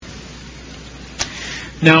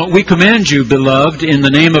Now, we command you, beloved, in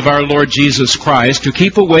the name of our Lord Jesus Christ, to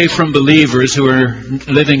keep away from believers who are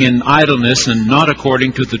living in idleness and not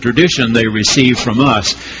according to the tradition they receive from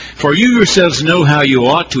us. For you yourselves know how you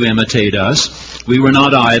ought to imitate us. We were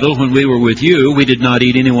not idle when we were with you. We did not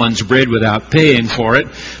eat anyone's bread without paying for it.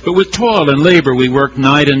 But with toil and labor we worked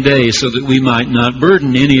night and day so that we might not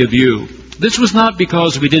burden any of you. This was not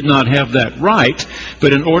because we did not have that right,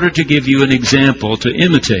 but in order to give you an example to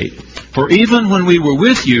imitate. For even when we were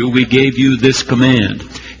with you, we gave you this command: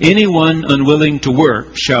 anyone unwilling to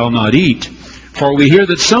work shall not eat. For we hear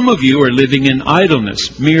that some of you are living in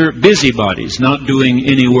idleness, mere busybodies, not doing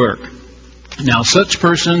any work. Now such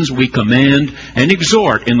persons we command and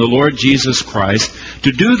exhort in the Lord Jesus Christ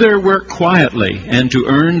to do their work quietly and to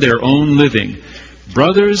earn their own living.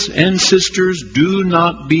 Brothers and sisters, do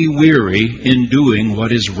not be weary in doing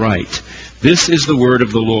what is right. This is the word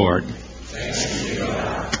of the Lord.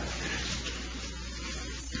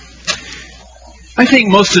 I think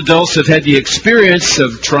most adults have had the experience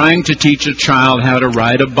of trying to teach a child how to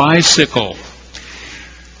ride a bicycle.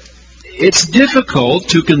 It's difficult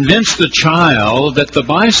to convince the child that the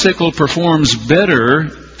bicycle performs better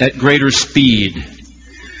at greater speed.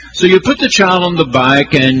 So you put the child on the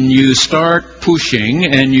bike and you start pushing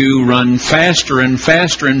and you run faster and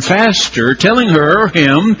faster and faster, telling her or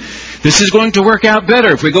him, this is going to work out better.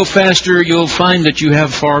 If we go faster, you'll find that you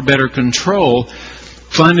have far better control.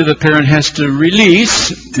 Finally, the parent has to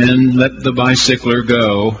release and let the bicycler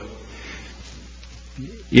go.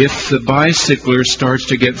 If the bicycler starts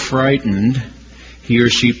to get frightened, he or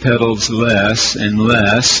she pedals less and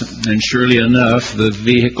less, and surely enough, the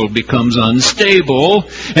vehicle becomes unstable,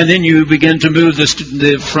 and then you begin to move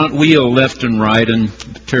the front wheel left and right, and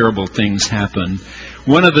terrible things happen.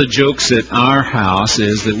 One of the jokes at our house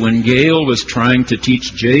is that when Gail was trying to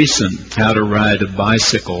teach Jason how to ride a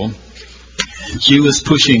bicycle, she was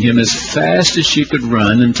pushing him as fast as she could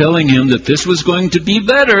run and telling him that this was going to be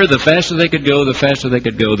better. The faster they could go,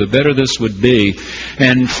 the better this would be.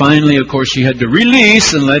 And finally, of course, she had to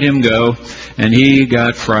release and let him go. And he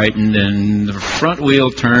got frightened and the front wheel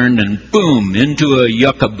turned and boom, into a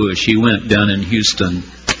yucca bush he went down in Houston.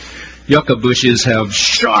 Yucca bushes have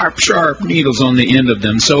sharp needles on the end of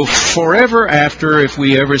them. So forever after, if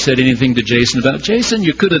we ever said anything to Jason about, Jason,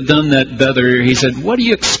 you could have done that better, he said, what do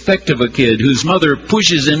you expect of a kid whose mother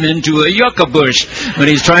pushes him into a yucca bush when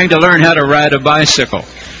he's trying to learn how to ride a bicycle?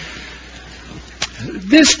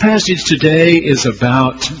 This passage today is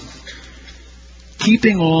about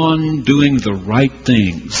keeping on doing the right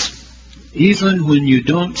things, even when you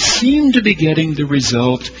don't seem to be getting the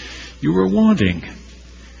result you were wanting.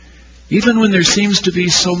 Even when there seems to be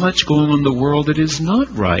so much going on in the world that is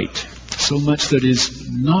not right, so much that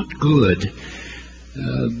is not good.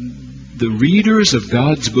 The readers of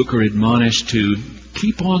God's book are admonished to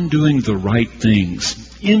keep on doing the right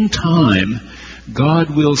things. In time, God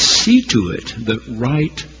will see to it that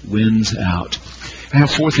right wins out. I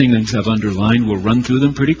have 4 things I've underlined. We'll run through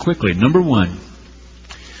them pretty quickly. Number 1,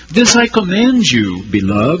 this I command you,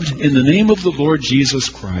 beloved, in the name of the Lord Jesus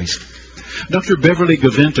Christ. Dr. Beverly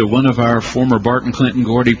Gaventa, one of our former Barton Clinton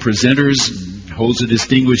Gordy presenters, holds a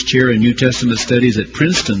distinguished chair in New Testament studies at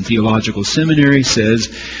Princeton Theological Seminary, says,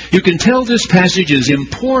 you can tell this passage is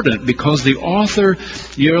important because the author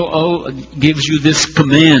gives you this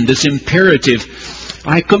command, this imperative.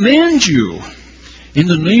 I command you in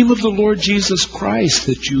the name of the Lord Jesus Christ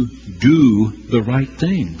that you do the right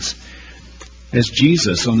things. As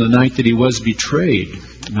Jesus, on the night that he was betrayed,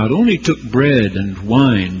 not only took bread and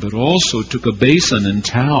wine, but also took a basin and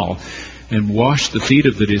towel and washed the feet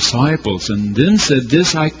of the disciples, and then said,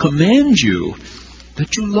 this I command you,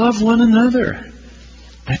 that you love one another,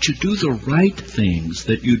 that you do the right things,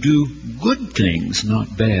 that you do good things,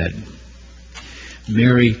 not bad.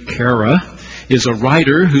 Mary Cara is a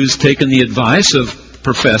writer who's taken the advice of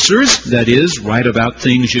professors, that is, write about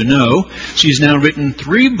things you know. She's now written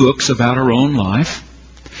 3 books about her own life.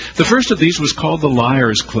 The first of these was called The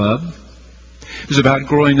Liars Club. It was about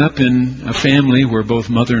growing up in a family where both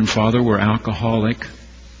mother and father were alcoholic,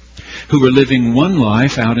 who were living one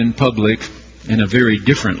life out in public and a very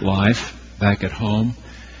different life back at home,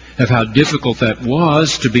 of how difficult that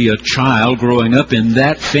was to be a child growing up in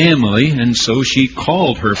that family, and so she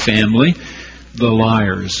called her family The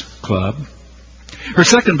Liars Club. Her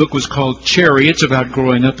second book was called Cherry. It's about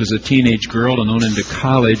growing up as a teenage girl and on into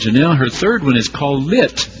college. And now her third one is called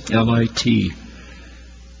Lit, L-I-T.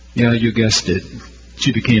 Yeah, you guessed it.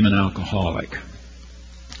 She became an alcoholic.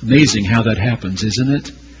 Amazing how that happens, isn't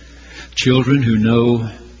it? Children who know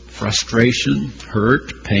frustration,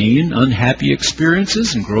 hurt, pain, unhappy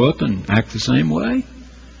experiences and grow up and act the same way.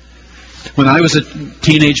 When I was a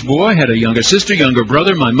teenage boy, I had a younger sister, younger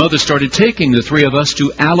brother. My mother started taking the three of us to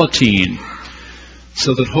Alateen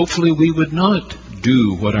so that hopefully we would not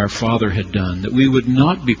do what our father had done, that we would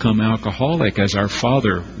not become alcoholic as our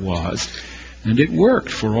father was. And it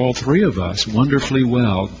worked for all three of us wonderfully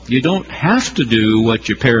well. You don't have to do what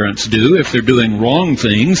your parents do if they're doing wrong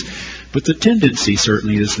things, but the tendency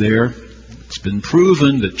certainly is there. It's been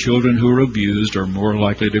proven that children who are abused are more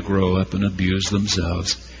likely to grow up and abuse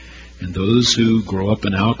themselves. And those who grow up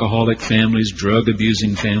in alcoholic families,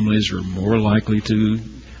 drug-abusing families, are more likely to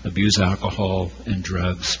abuse alcohol and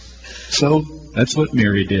drugs. So that's what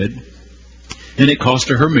Mary did. And it cost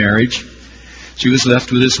her her marriage. She was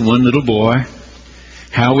left with this one little boy.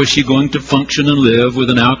 How was she going to function and live with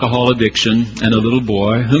an alcohol addiction and a little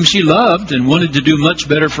boy whom she loved and wanted to do much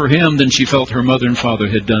better for him than she felt her mother and father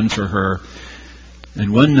had done for her?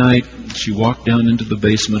 And one night, she walked down into the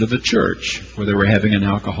basement of a church where they were having an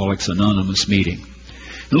Alcoholics Anonymous meeting.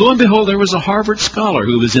 And lo and behold, there was a Harvard scholar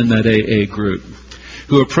who was in that AA group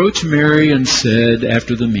who approached Mary and said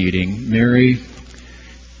after the meeting, "Mary,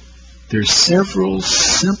 there's several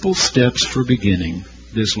simple steps for beginning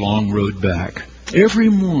this long road back. Every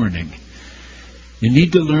morning, you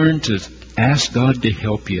need to learn to ask God to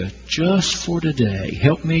help you just for today.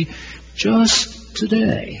 Help me just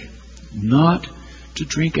today. Not to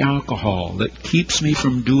drink alcohol that keeps me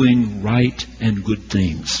from doing right and good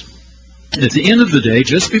things. At the end of the day,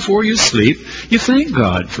 just before you sleep, you thank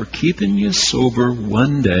God for keeping you sober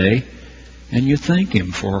one day, and you thank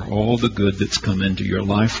Him for all the good that's come into your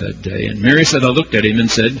life that day." And Mary said, I looked at him and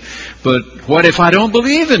said, "But what if I don't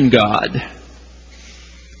believe in God?"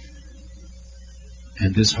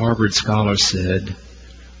 And this Harvard scholar said,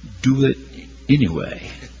 "Do it anyway.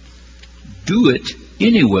 Do it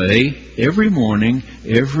anyway, every morning,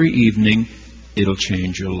 every evening. It'll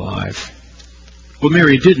change your life." Well,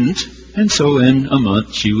 Mary didn't, and so in a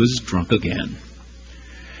month she was drunk again.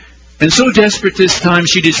 And so desperate this time,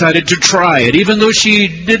 she decided to try it. Even though she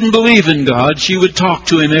didn't believe in God, she would talk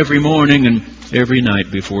to Him every morning and every night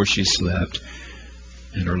before she slept.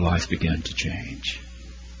 And her life began to change.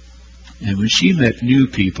 And when she met new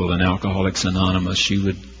people in Alcoholics Anonymous, she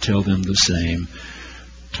would tell them the same.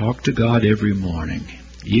 Talk to God every morning.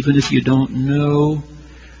 Even if you don't know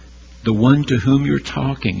the one to whom you're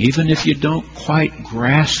talking, even if you don't quite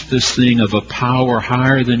grasp this thing of a power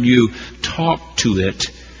higher than you, talk to it.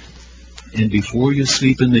 And before you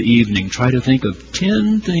sleep in the evening, try to think of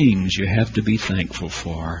 10 things you have to be thankful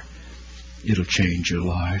for. It'll change your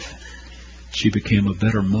life. She became a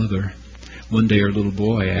better mother. One day her little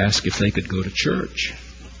boy asked if they could go to church.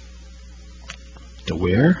 To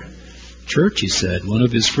where? Church, he said. One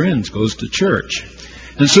of his friends goes to church.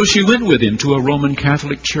 And so she went with him to a Roman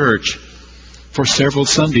Catholic church. For several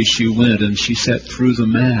Sundays she went, and she sat through the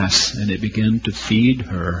Mass, and it began to feed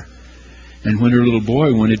her. And when her little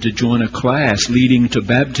boy wanted to join a class leading to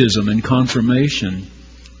baptism and confirmation,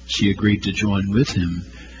 she agreed to join with him.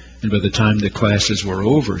 And by the time the classes were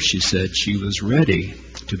over, she said she was ready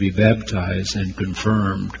to be baptized and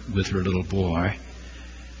confirmed with her little boy.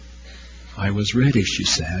 I was ready, she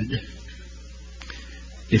said.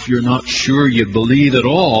 If you're not sure you believe at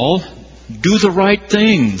all, do the right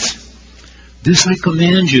things. This I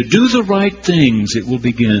command you, do the right things. It will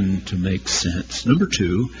begin to make sense. Number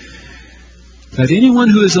 2, let anyone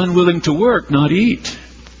who is unwilling to work not eat.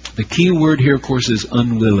 The key word here, of course, is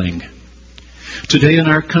unwilling. Today in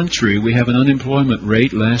our country, we have an unemployment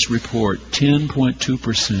rate, last report,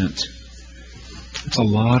 10.2%. It's a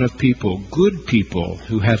lot of people, good people,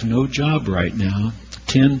 who have no job right now.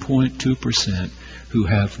 10.2% who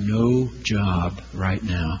have no job right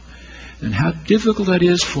now. And how difficult that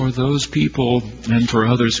is for those people and for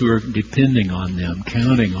others who are depending on them,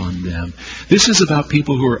 counting on them. This is about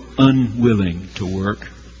people who are unwilling to work.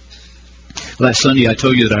 Last Sunday I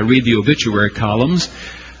told you that I read the obituary columns.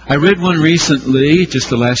 I read one recently, just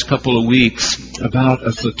the last couple of weeks, about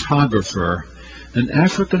a photographer, an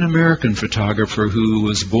African-American photographer who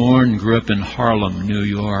was born and grew up in Harlem, New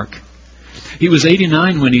York. He was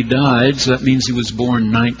 89 when he died, so that means he was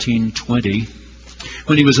born 1920.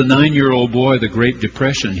 When he was a 9-year-old boy, the Great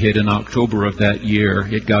Depression hit in October of that year.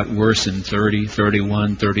 It got worse in 30,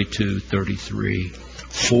 31, 32, 33.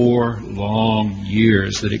 4 long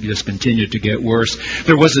years that it just continued to get worse.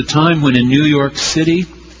 There was a time when in New York City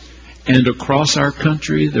and across our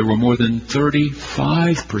country, there were more than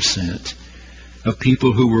 35% of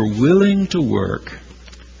people who were willing to work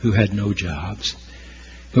who had no jobs,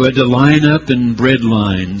 who had to line up in bread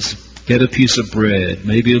lines, get a piece of bread,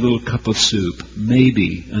 maybe a little cup of soup,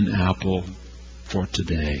 maybe an apple for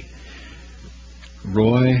today.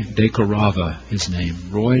 Roy de Carava, his name,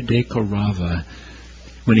 Roy de Carava.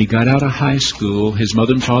 When he got out of high school, his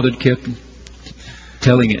mother and father kept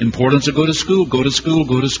telling him, importance of go to school, go to school,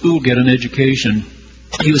 go to school, get an education.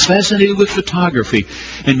 He was fascinated with photography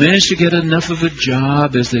and managed to get enough of a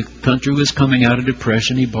job as the country was coming out of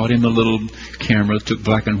depression. He bought him a little camera, took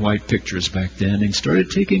black and white pictures back then, and he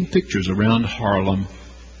started taking pictures around Harlem.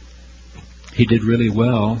 He did really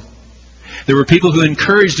well. There were people who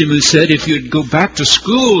encouraged him, who said, if you'd go back to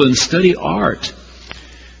school and study art.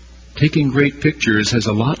 Taking great pictures has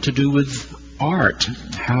a lot to do with art,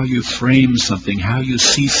 how you frame something, how you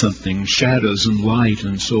see something, shadows and light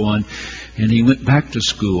and so on. And he went back to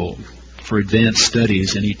school for advanced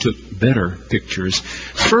studies, and he took better pictures.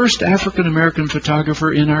 First African-American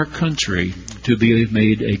photographer in our country to be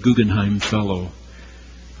made a Guggenheim Fellow.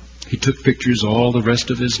 He took pictures all the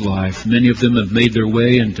rest of his life. Many of them have made their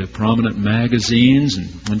way into prominent magazines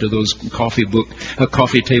and into those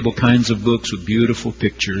coffee table kinds of books with beautiful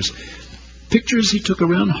pictures. Pictures he took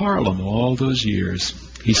around Harlem all those years.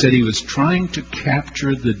 He said he was trying to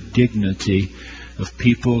capture the dignity of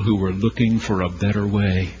people who were looking for a better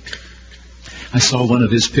way. I saw one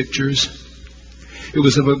of his pictures. It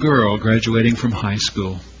was of a girl graduating from high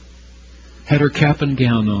school. Had her cap and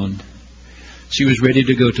gown on. She was ready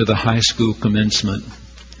to go to the high school commencement,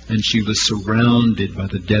 and she was surrounded by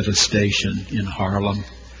the devastation in Harlem.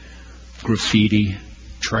 Graffiti,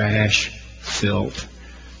 trash, filth,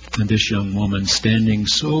 and this young woman standing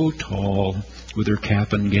so tall with her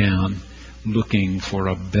cap and gown, looking for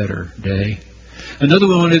a better day. Another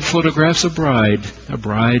one had photographs of a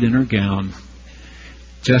bride in her gown,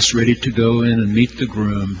 just ready to go in and meet the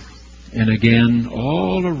groom. And again,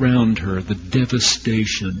 all around her, the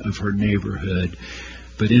devastation of her neighborhood.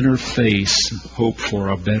 But in her face, hope for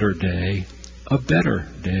a better day. A better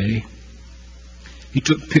day. He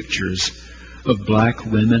took pictures of black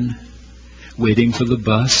women waiting for the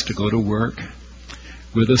bus to go to work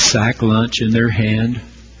with a sack lunch in their hand,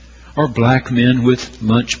 or black men with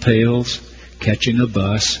lunch pails catching a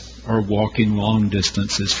bus or walking long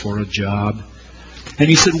distances for a job. And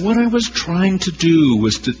he said, what I was trying to do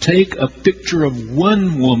was to take a picture of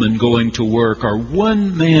one woman going to work or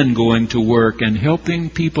one man going to work and helping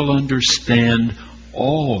people understand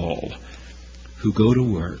all who go to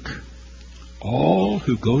work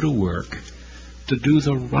to do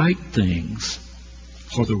the right things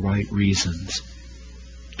for the right reasons,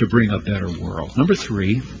 to bring a better world. Number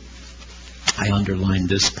 3, I underlined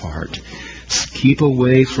this part. Keep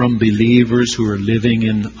away from believers who are living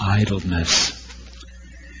in idleness.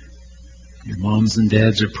 Your moms and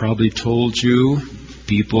dads have probably told you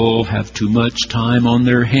people have too much time on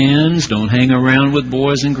their hands. Don't hang around with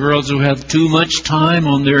boys and girls who have too much time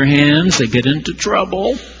on their hands. They get into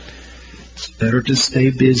trouble. It's better to stay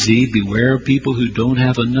busy. Beware of people who don't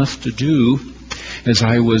have enough to do. As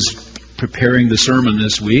I was preparing the sermon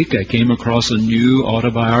this week, I came across a new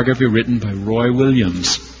autobiography written by Roy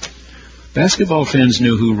Williams. Basketball fans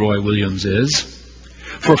knew who Roy Williams is.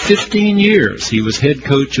 For 15 years, he was head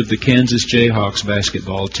coach of the Kansas Jayhawks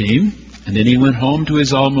basketball team, and then he went home to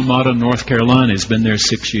his alma mater, North Carolina. He's been there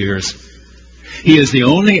 6 years. He is the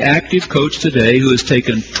only active coach today who has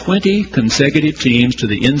taken 20 consecutive teams to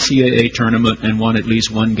the NCAA tournament and won at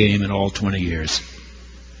least one game in all 20 years.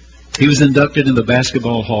 He was inducted in the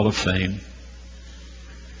Basketball Hall of Fame.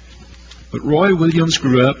 But Roy Williams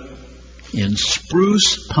grew up in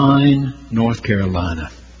Spruce Pine, North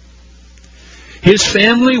Carolina. His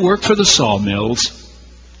family worked for the sawmills.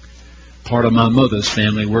 Part of my mother's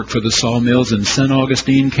family worked for the sawmills in St.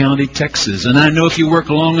 Augustine County, Texas. And I know if you work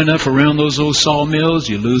long enough around those old sawmills,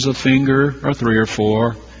 you lose a finger or 3 or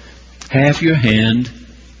 4, half your hand.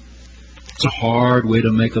 It's a hard way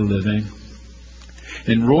to make a living.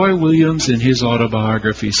 And Roy Williams in his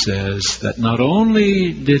autobiography says that not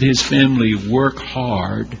only did his family work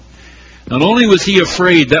hard, not only was he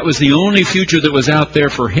afraid that was the only future that was out there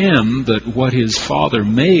for him, but what his father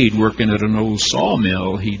made working at an old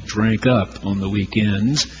sawmill, he drank up on the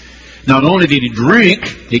weekends. Not only did he drink,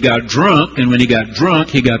 he got drunk, and when he got drunk,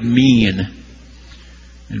 he got mean.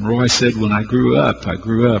 And Roy said, when I grew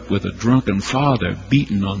up with a drunken father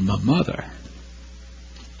beating on my mother.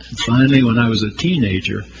 And finally, when I was a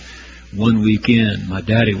teenager, one weekend, my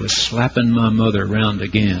daddy was slapping my mother around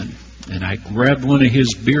again. And I grabbed one of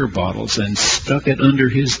his beer bottles and stuck it under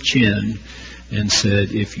his chin and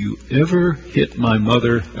said, if you ever hit my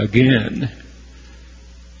mother again,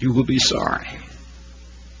 you will be sorry.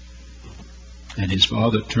 And his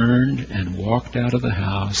father turned and walked out of the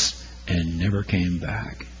house and never came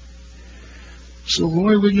back. So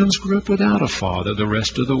Roy Williams grew up without a father the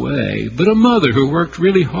rest of the way, but a mother who worked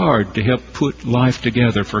really hard to help put life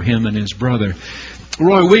together for him and his brother.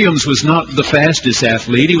 Roy Williams was not the fastest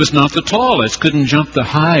athlete. He was not the tallest, couldn't jump the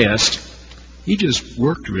highest. He just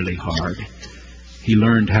worked really hard. He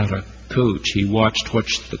learned how to coach. He watched what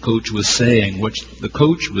the coach was saying, what the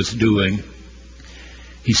coach was doing.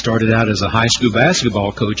 He started out as a high school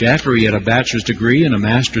basketball coach after he had a bachelor's degree and a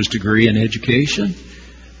master's degree in education.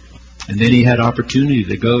 And then he had opportunity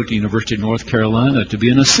to go to the University of North Carolina to be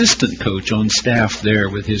an assistant coach on staff there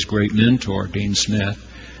with his great mentor, Dean Smith.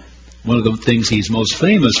 One of the things he's most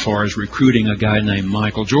famous for is recruiting a guy named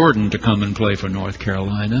Michael Jordan to come and play for North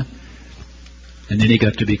Carolina. And then he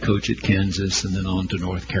got to be coach at Kansas and then on to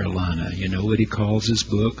North Carolina. You know what he calls his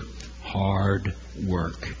book? Hard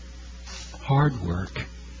work. Hard work.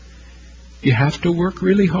 You have to work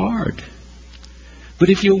really hard. But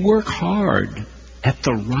if you work hard at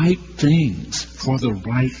the right things for the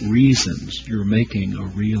right reasons, you're making a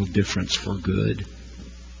real difference for good.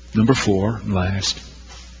 Number 4, last.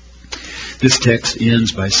 This text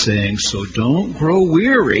ends by saying, so don't grow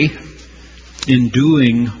weary in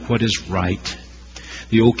doing what is right.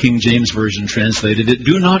 The old King James Version translated it,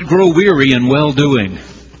 do not grow weary in well-doing.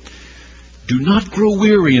 Do not grow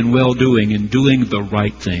weary in well-doing, in doing the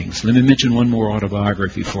right things. Let me mention one more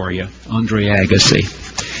autobiography for you, Andre Agassi.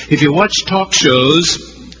 If you watch talk shows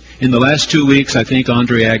in the last 2 weeks, I think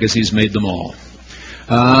Andre Agassi's made them all.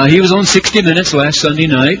 He was on 60 Minutes last Sunday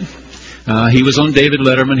night. He was on David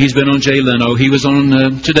Letterman. He's been on Jay Leno. He was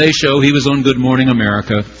on Today Show. He was on Good Morning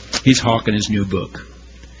America. He's hawking his new book.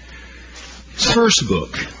 His first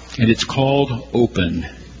book, and it's called Open.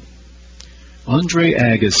 Andre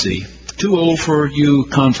Agassi. Too old for you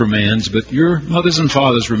confirmands, but your mothers and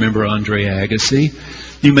fathers remember Andre Agassi.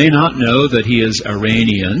 You may not know that he is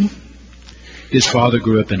Iranian. His father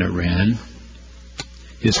grew up in Iran.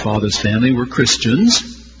 His father's family were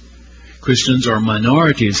Christians. Christians are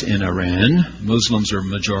minorities in Iran. Muslims are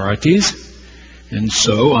majorities. And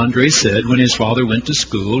so Andre said when his father went to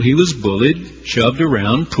school, he was bullied, shoved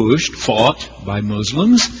around, pushed, fought by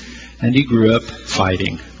Muslims, and he grew up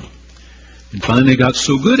fighting. And finally got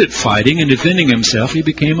so good at fighting and defending himself, he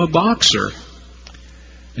became a boxer.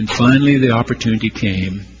 And finally the opportunity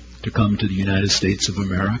came to come to the United States of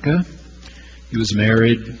America. He was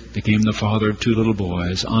married, became the father of 2 little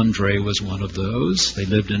boys. Andre was one of those. They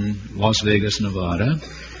lived in Las Vegas, Nevada.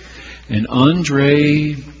 And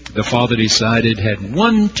Andre, the father decided, had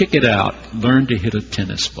one ticket out, learn to hit a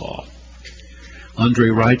tennis ball. Andre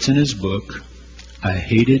writes in his book, I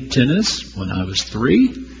hated tennis when I was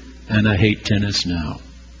 3, and I hate tennis now.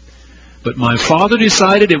 But my father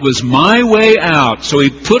decided it was my way out, so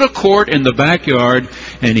he put a court in the backyard,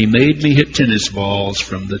 and he made me hit tennis balls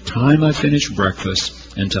from the time I finished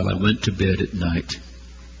breakfast until I went to bed at night.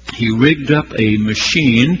 He rigged up a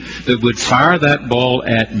machine that would fire that ball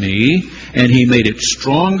at me, and he made it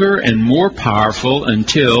stronger and more powerful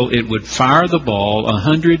until it would fire the ball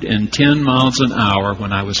 110 miles an hour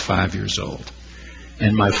when I was 5 years old.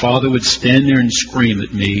 And my father would stand there and scream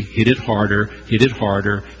at me, hit it harder, hit it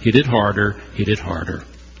harder, hit it harder, hit it harder.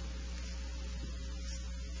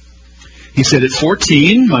 He said at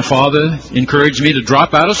 14, my father encouraged me to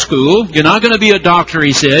drop out of school. You're not going to be a doctor,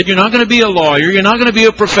 he said. You're not going to be a lawyer. You're not going to be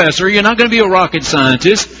a professor. You're not going to be a rocket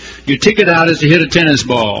scientist. Your ticket out is to hit a tennis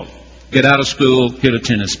ball. Get out of school, hit a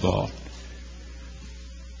tennis ball.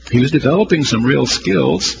 He was developing some real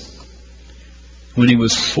skills. When he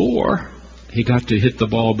was 4, he got to hit the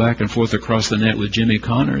ball back and forth across the net with Jimmy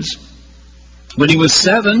Connors. When he was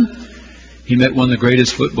 7, he met one of the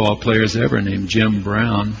greatest football players ever named Jim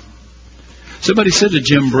Brown. Somebody said to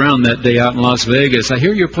Jim Brown that day out in Las Vegas, I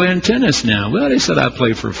hear you're playing tennis now. Well, he said, I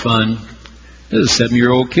play for fun. This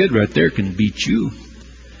 7-year-old kid right there can beat you.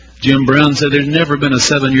 Jim Brown said, there's never been a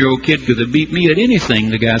 7-year-old kid could have beat me at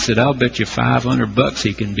anything. The guy said, I'll bet you $500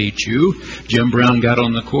 he can beat you. Jim Brown got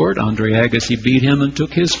on the court. Andre Agassi beat him and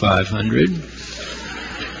took his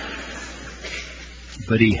 $500.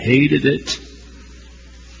 But he hated it.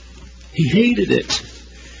 He hated it.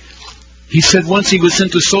 He said once he was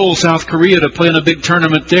sent to Seoul, South Korea to play in a big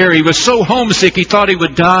tournament there. He was so homesick he thought he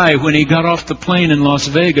would die when he got off the plane in Las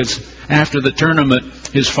Vegas after the tournament.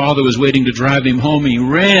 His father was waiting to drive him home. He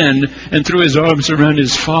ran and threw his arms around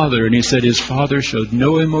his father. And he said his father showed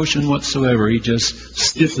no emotion whatsoever. He just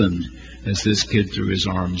stiffened as this kid threw his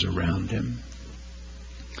arms around him.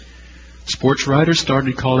 Sports writers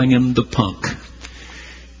started calling him the punk.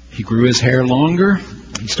 He grew his hair longer.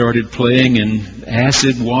 He started playing in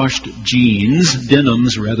acid-washed jeans,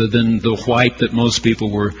 denims, rather than the white that most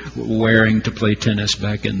people were wearing to play tennis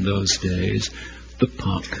back in those days. The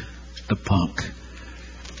punk. The punk.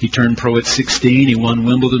 He turned pro at 16. He won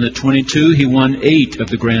Wimbledon at 22. He won 8 of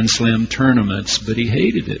the Grand Slam tournaments, but he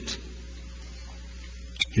hated it.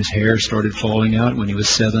 His hair started falling out when he was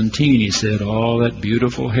 17. He said, all that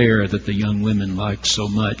beautiful hair that the young women liked so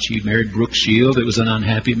much. He married Brooke Shield. It was an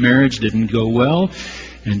unhappy marriage, didn't go well.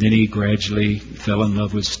 And then he gradually fell in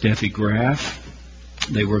love with Steffi Graf.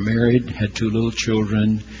 They were married, had 2 little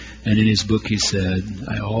children. And in his book he said,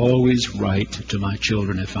 I always write to my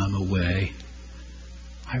children if I'm away.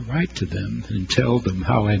 I write to them and tell them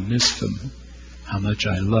how I miss them, how much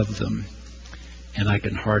I love them. And I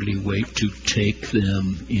can hardly wait to take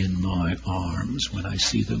them in my arms when I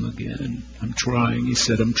see them again. I'm trying, he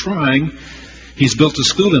said, I'm trying. He's built a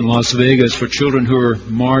school in Las Vegas for children who are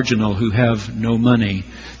marginal, who have no money,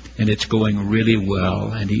 and it's going really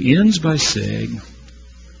well. And he ends by saying,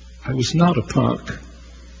 I was not a punk.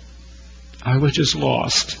 I was just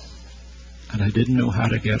lost, and I didn't know how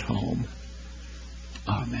to get home.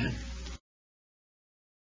 Amen.